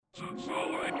Thriller.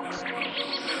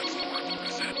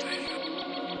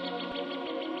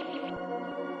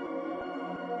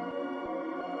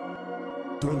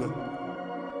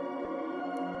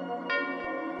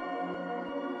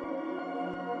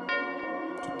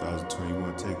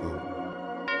 2021 takeover.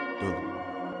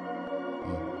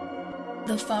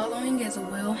 The following is a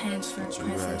Will Hansford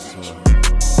presentation.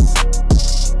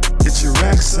 Get your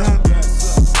racks up.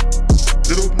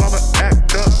 Little mama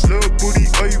act up. Little booty,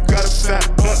 oh you got a fat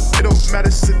butt. It don't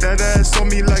matter, sit that ass on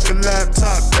me like a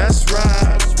laptop. That's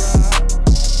right.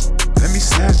 Let me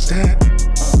slap that.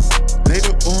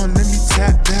 Later on, let me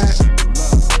tap that.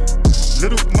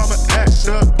 Little mama act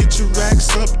up. Get your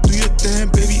racks up. Do your thing,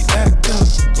 baby, act up.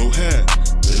 Go ahead.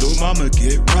 Little mama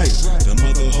get right. The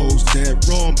mother hoes dead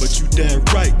wrong, but you dead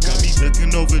right. Got me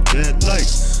looking over dead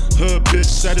lights. Her bitch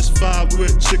satisfied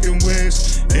with chicken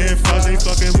wings and fries, ain't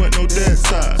fucking with no dead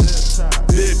ties.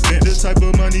 Big bent, the type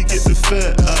of money get the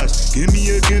fed eyes. Give me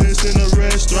a Guinness and a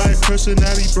red stripe.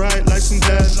 Personality bright like some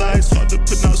headlights. Hard to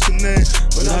pronounce her name,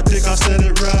 but I think I said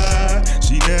it right.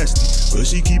 She nasty, but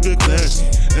she keep it classy.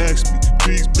 Ask me,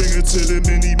 please bring her to the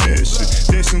mini mansion.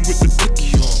 Dancing with the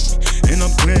cookie on me, and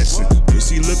I'm glancing.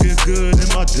 Pussy looking good and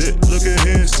my dick looking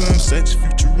handsome. Sex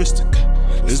futuristic.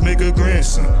 Let's make a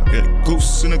grandson. Got a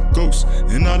ghost and a ghost,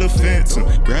 and not a phantom.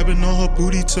 Grabbing on her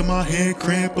booty till my hand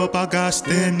cramp up. I gotta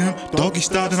stand them. Doggy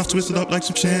style, then I twist it up like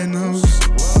some channels.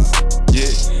 Yeah,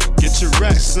 get your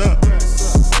racks up.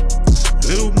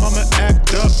 Little mama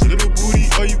act up. Little booty,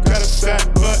 oh you got a fat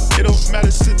butt. It don't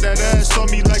matter, sit that ass on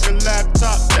me like a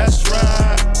laptop. That's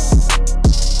right.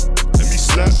 Let me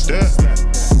slap that.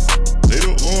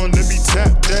 Later on, let me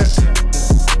tap that.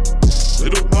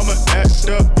 Little mama act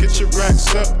up, get your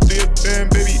racks up. Do your thing,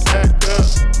 baby, act up.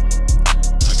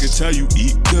 I can tell you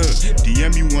eat good.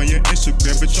 DM you on your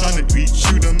Instagram, but tryna reach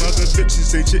you. Them other bitches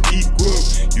ain't your equal.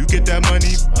 You get that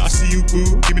money, I see you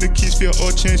boo. Give me the keys for your oil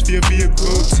change for your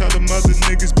vehicle. Tell them other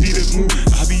niggas beat it move.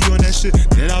 I be on that shit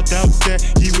that I doubt that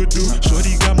he would do.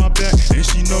 Shorty got my back and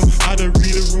she know how to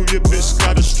read a room. Your bitch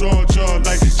got a strong jaw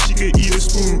like she could eat a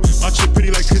spoon. My chick pretty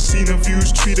like casino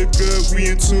views. Treat her good,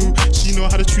 we in tune. She know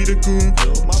how to treat a goon.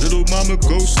 Little mama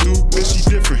go stupid, she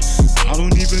different. I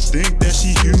don't even think that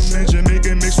she human.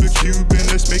 Jamaican mixed with Cuban.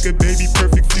 Let's make a baby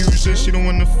perfect fusion. She don't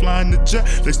wanna fly in the jet,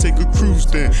 let's take a cruise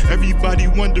then. Everybody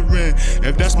wondering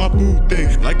if that's my boo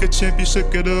thing. Like a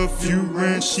championship, get her a few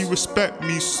rings. She respect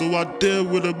me, so I deal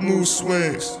with her mood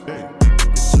swings.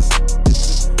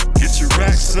 Get your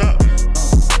racks up.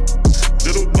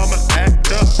 Little mama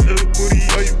act up. Little booty,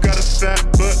 oh you got a fat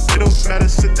butt. It don't matter,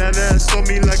 sit that ass on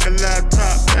me like a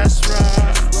laptop. That's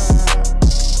right.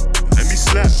 Let me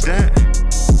slap that.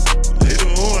 Later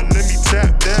on, let me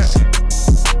tap that.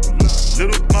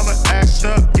 Little mama act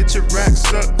up. Get your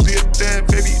racks up.